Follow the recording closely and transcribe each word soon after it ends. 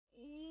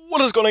What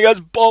is going on, guys?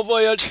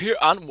 BombVoyage here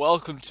and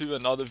welcome to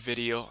another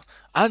video.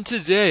 And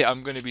today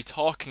I'm going to be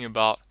talking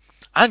about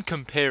and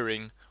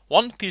comparing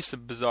One Piece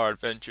of Bizarre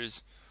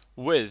Adventures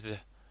with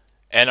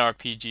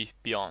NRPG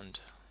Beyond,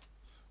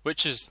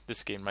 which is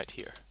this game right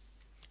here.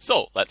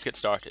 So let's get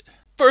started.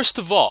 First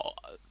of all,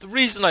 the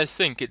reason I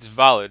think it's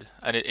valid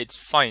and it's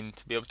fine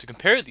to be able to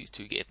compare these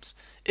two games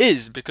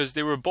is because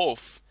they were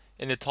both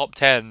in the top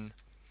 10.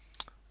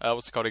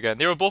 What's it called again?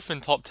 They were both in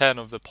top 10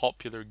 of the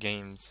popular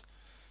games.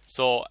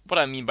 So what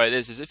I mean by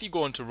this is if you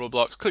go into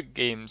Roblox, click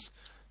games,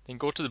 then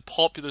go to the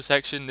popular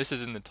section, this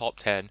is in the top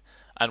 10.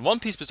 And One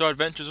Piece Bizarre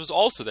Adventures was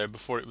also there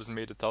before it was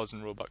made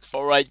 1,000 Robux.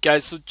 Alright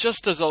guys, so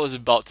just as I was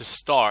about to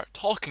start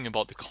talking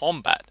about the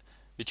combat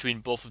between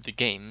both of the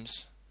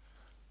games,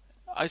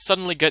 I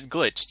suddenly get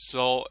glitched.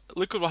 So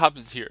look at what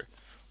happens here.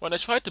 When I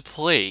try to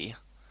play,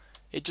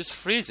 it just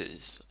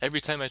freezes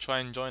every time I try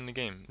and join the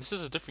game. This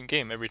is a different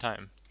game every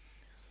time.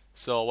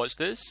 So watch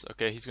this.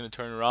 Okay, he's going to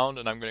turn around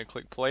and I'm going to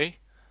click play.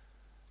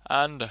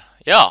 And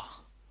yeah,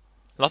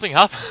 nothing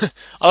happened.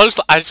 I just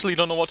actually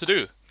don't know what to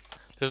do.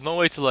 There's no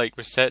way to like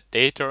reset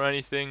data or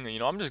anything. You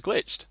know, I'm just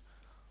glitched.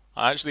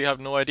 I actually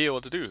have no idea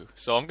what to do.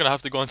 So I'm gonna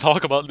have to go and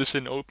talk about this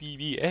in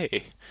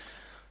OPVA.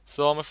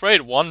 So I'm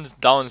afraid one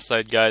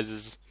downside, guys,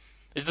 is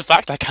the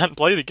fact I can't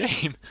play the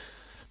game.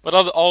 But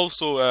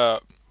also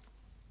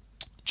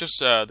just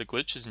the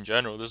glitches in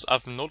general.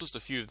 I've noticed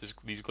a few of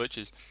these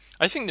glitches.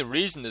 I think the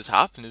reason this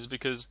happened is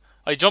because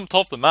I jumped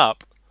off the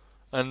map.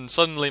 And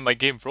suddenly my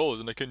game froze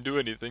and I couldn't do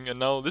anything, and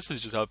now this is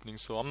just happening,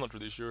 so I'm not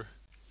really sure.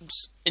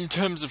 In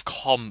terms of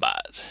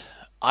combat,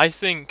 I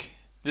think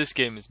this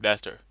game is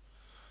better.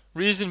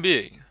 Reason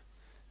being,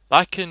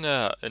 back in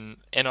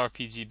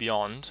NRPG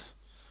Beyond,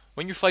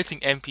 when you're fighting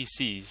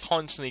NPCs,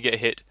 constantly get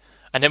hit,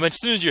 and then as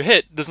soon as you're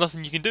hit, there's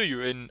nothing you can do.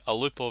 You're in a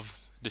loop of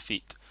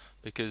defeat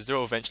because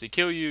they'll eventually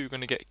kill you.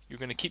 You're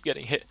gonna keep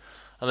getting hit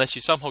unless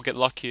you somehow get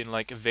lucky and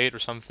like evade or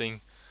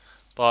something.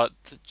 But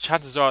the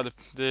chances are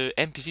the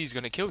NPC is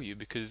going to kill you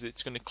because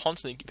it's going to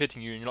constantly keep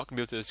hitting you and you're not going to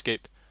be able to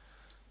escape.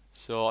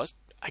 So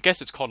I guess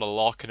it's called a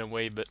lock in a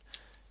way, but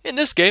in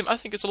this game I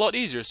think it's a lot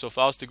easier. So if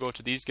I was to go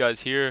to these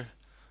guys here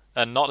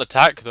and not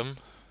attack them,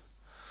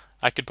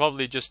 I could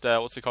probably just,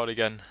 what's it called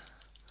again?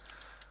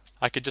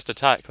 I could just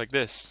attack like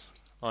this.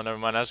 Oh, never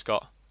mind, I just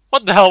got...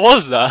 What the hell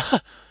was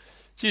that?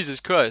 Jesus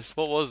Christ,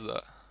 what was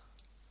that?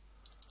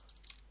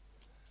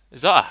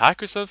 Is that a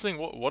hack or something?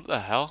 What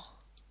the hell?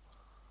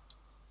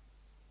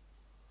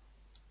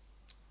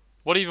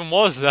 What even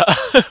was that?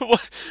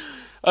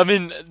 I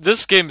mean,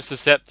 this game is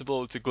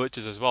susceptible to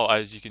glitches as well,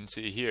 as you can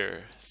see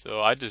here. So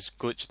I just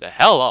glitched the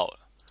hell out.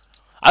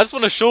 I just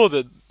want to show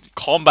that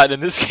combat in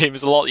this game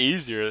is a lot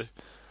easier.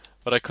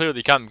 But I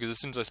clearly can't because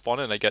as soon as I spawn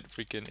in, I get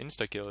freaking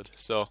insta-killed.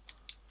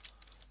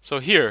 So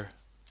here,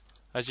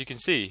 as you can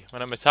see,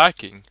 when I'm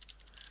attacking,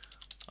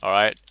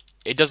 alright,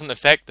 it doesn't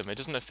affect them. It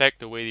doesn't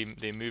affect the way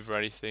they move or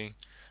anything.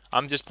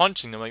 I'm just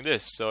punching them like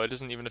this, so it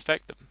doesn't even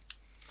affect them.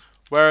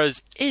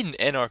 Whereas in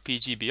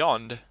NRPG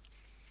Beyond,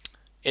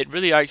 it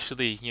really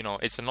actually, you know,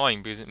 it's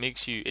annoying because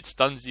it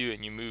stuns you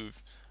and you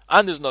move,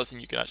 and there's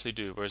nothing you can actually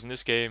do. Whereas in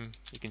this game,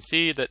 you can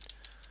see that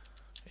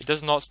it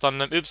does not stun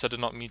them. Oops, I did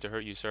not mean to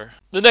hurt you, sir.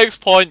 The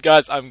next point,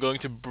 guys, I'm going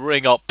to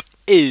bring up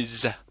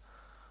is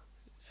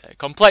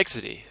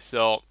complexity.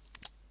 So,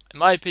 in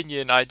my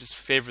opinion, I just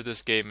favor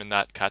this game in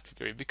that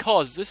category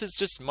because this is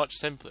just much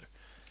simpler.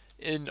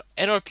 In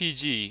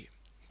NRPG,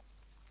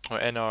 or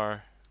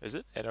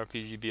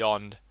NRPG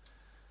Beyond,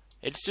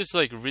 it's just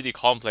like really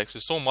complex.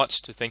 There's so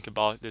much to think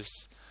about.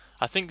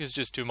 I think it's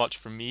just too much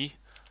for me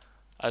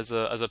as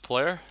a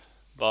player.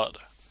 But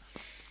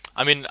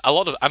I mean, I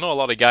know a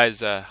lot of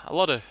guys. A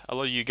lot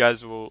of you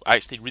guys will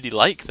actually really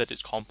like that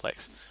it's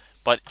complex.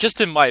 But just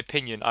in my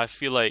opinion, I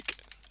feel like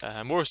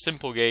more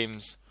simple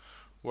games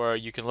where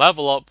you can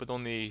level up with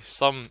only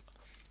some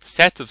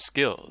set of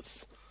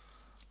skills,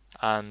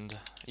 and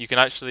you can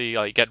actually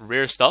like get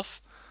rare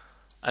stuff.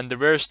 And the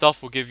rare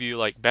stuff will give you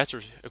like better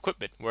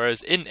equipment.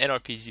 Whereas in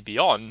NRPG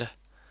Beyond,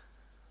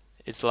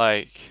 it's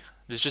like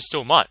there's just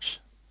so much.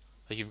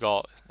 Like you've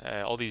got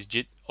all these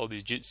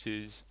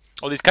jutsus,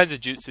 all these kinds of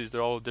jutsus.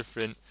 They're all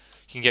different.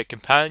 You can get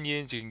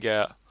companions. You can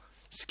get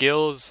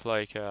skills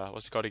like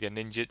what's it called again,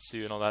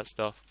 ninjutsu and all that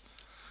stuff.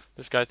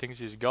 This guy thinks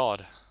he's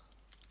god.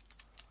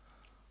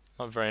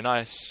 Not very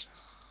nice.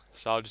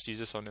 So I'll just use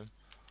this on him.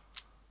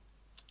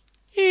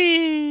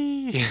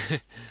 Eee!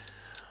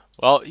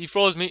 Well, he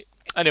froze me.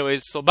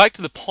 Anyways, so back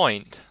to the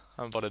point.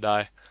 I'm about to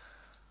die.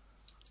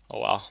 Oh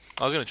wow.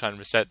 I was going to try and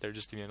reset there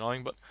just to be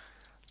annoying, but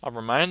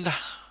never mind.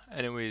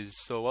 Anyways,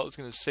 so what I was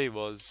going to say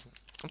was,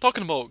 I'm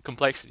talking about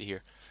complexity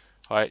here.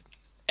 Alright,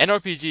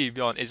 NRPG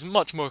Beyond is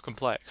much more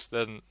complex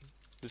than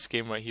this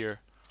game right here.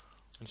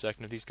 1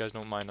 second, if these guys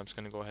don't mind, I'm just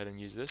going to go ahead and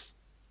use this.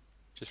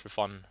 Just for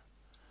fun.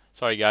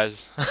 Sorry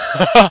guys.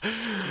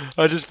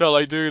 I just felt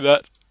like doing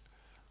that.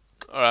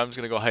 Alright, I'm just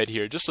going to go hide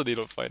here, just so they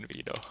don't find me,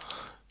 you know.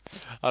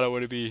 I don't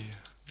want to be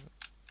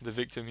the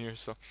victim here,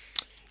 so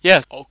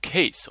yeah.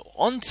 Okay, so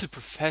on to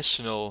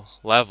professional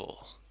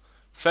level.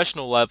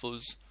 Professional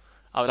levels,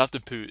 I would have to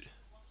put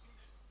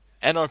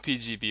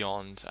NRPG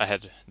Beyond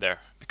ahead there,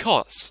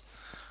 because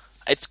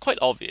it's quite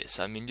obvious.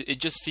 I mean, it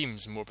just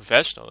seems more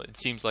professional. It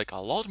seems like a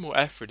lot more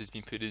effort has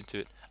been put into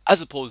it,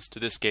 as opposed to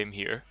this game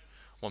here,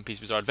 One Piece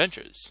Bizarre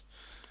Adventures.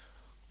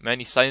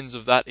 Many signs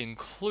of that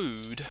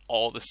include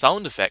all the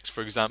sound effects,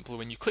 for example,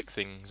 when you click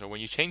things or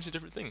when you change the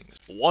different things.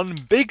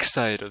 One big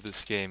side of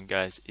this game,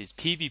 guys, is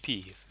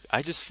PvP.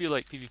 I just feel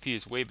like PvP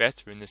is way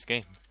better in this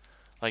game.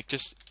 Like,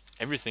 just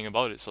everything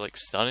about it. So, like,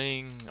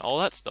 stunning, all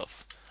that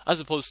stuff. As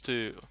opposed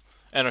to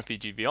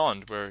NRPG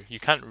Beyond, where you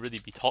can't really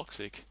be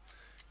toxic.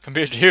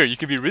 Compared to here, you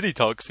can be really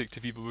toxic to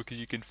people because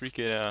you can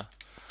freaking,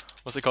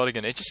 what's it called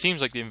again? It just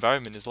seems like the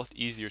environment is a lot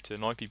easier to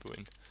annoy people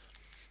in.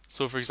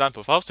 So, for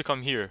example, if I was to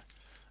come here,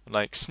 and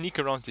like sneak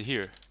around to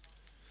here,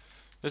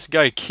 this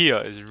guy Kia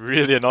is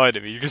really annoyed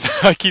at me because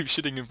I keep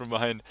shooting him from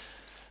behind.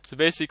 So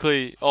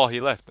basically, oh, he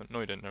left. No,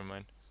 he didn't. Never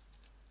mind.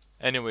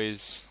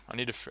 Anyways, I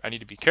need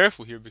to be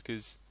careful here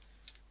because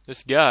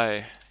this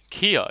guy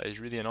Kia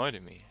is really annoyed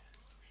at me.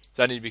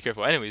 So I need to be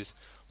careful. Anyways,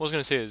 what I was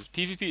gonna say is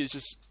PvP is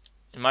just,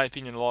 in my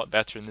opinion, a lot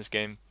better in this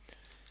game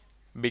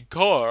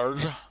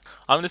because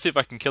I'm gonna see if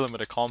I can kill him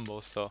with a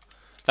combo. So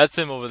that's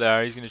him over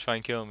there. He's gonna try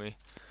and kill me.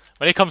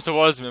 When he comes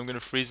towards me, I'm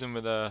gonna freeze him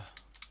with a,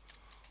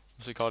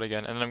 what's it called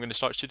again? And then I'm gonna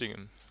start shooting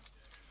him.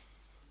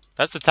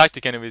 That's the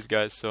tactic, anyways,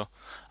 guys. So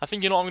I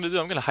think you know what I'm gonna do.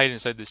 I'm gonna hide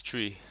inside this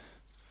tree.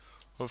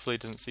 Hopefully, he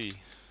doesn't see.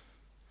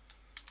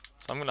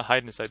 So I'm gonna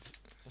hide inside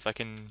if I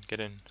can get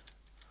in.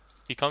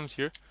 If he comes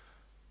here,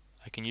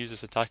 I can use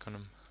this attack on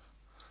him.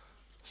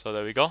 So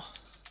there we go.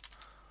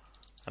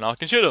 And now I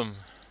can shoot him.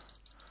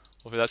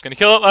 Hopefully that's gonna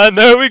kill him. And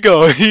there we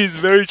go. He's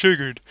very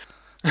triggered.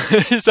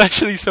 It's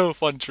actually so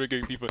fun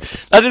triggering people.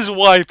 That is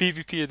why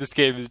PvP in this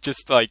game is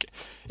just like,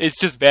 it's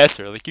just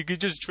better. Like, you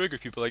could just trigger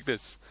people like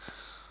this.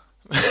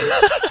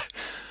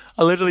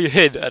 I literally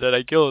hid and then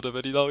I killed him,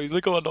 and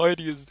look how annoyed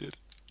he is, dude.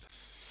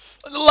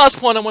 And the last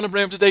point I want to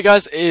bring up today,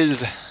 guys,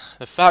 is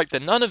the fact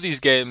that none of these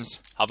games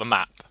have a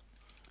map.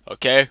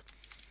 Okay?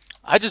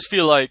 I just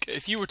feel like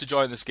if you were to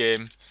join this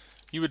game,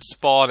 you would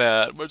spawn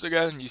at, where's it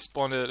again? You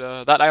spawn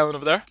at that island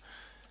over there.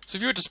 So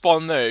if you were to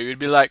spawn there, you'd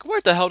be like,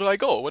 where the hell do I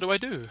go? What do I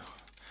do?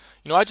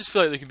 You know, I just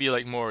feel like there could be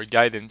like more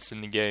guidance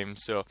in the game.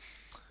 So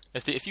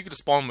if you could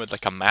spawn with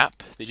like a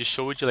map, they just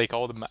showed you like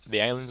all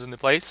the islands in the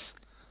place,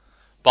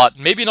 but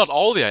maybe not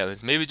all the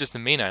islands, maybe just the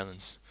main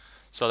islands.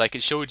 So like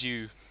it showed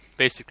you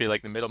basically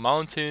like the middle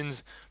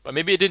mountains, but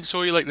maybe it didn't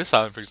show you like this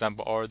island, for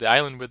example, or the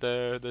island with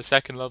the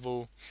second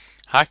level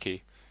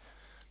haki.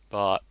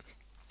 But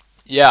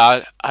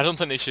yeah, I don't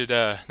think they should.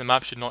 The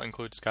map should not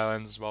include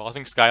Skylands as well. I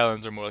think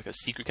Skylands are more like a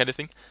secret kind of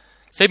thing.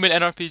 Same with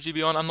NRPG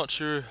Beyond. I'm not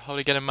sure how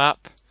to get a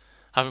map.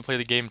 I haven't played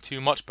the game too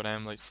much, but I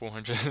am like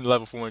 400,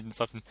 level 400 and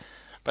something.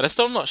 But I'm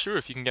still not sure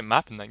if you can get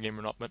map in that game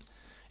or not. But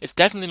it's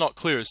definitely not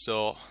clear.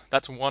 So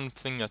that's one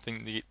thing I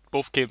think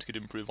both games could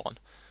improve on,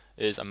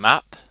 is a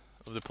map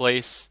of the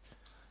place,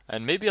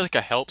 and maybe like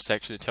a help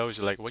section that tells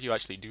you like what you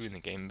actually do in the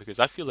game. Because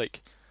I feel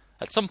like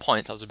at some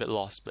points I was a bit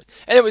lost. But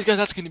anyways, guys,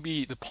 that's going to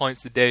be the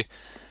points today.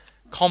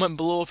 Comment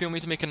below if you want me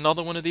to make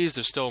another one of these.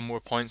 There's still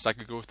more points I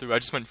could go through. I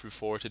just went through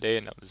 4 today,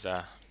 and that was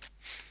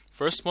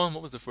first one.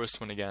 What was the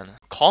first one again?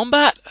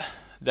 Combat.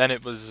 Then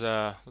it was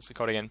what's it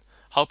called again?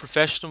 How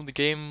professional the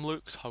game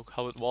looked,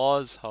 how it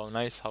was, how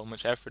nice, how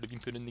much effort had been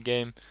put in the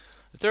game.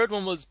 The third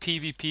one was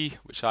PvP,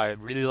 which I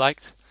really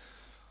liked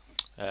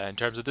in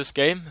terms of this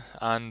game.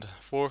 And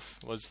fourth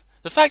was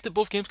the fact that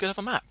both games could have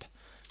a map.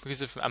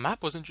 Because if a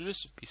map was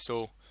introduced, it'd be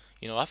so,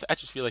 you know, I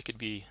just feel like it'd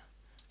be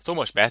so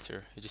much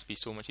better. It'd just be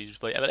so much easier to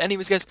play. But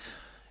anyways, guys,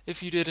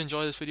 if you did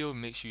enjoy this video,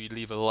 make sure you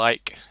leave a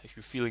like, if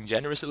you're feeling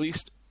generous at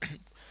least,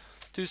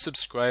 to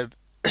subscribe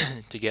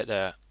to get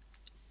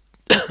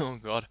oh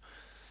god,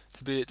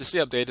 to stay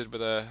updated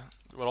with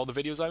all the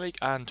videos I make,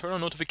 and turn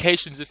on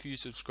notifications if you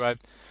subscribe.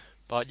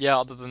 But yeah,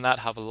 other than that,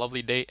 have a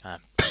lovely day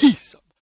and peace.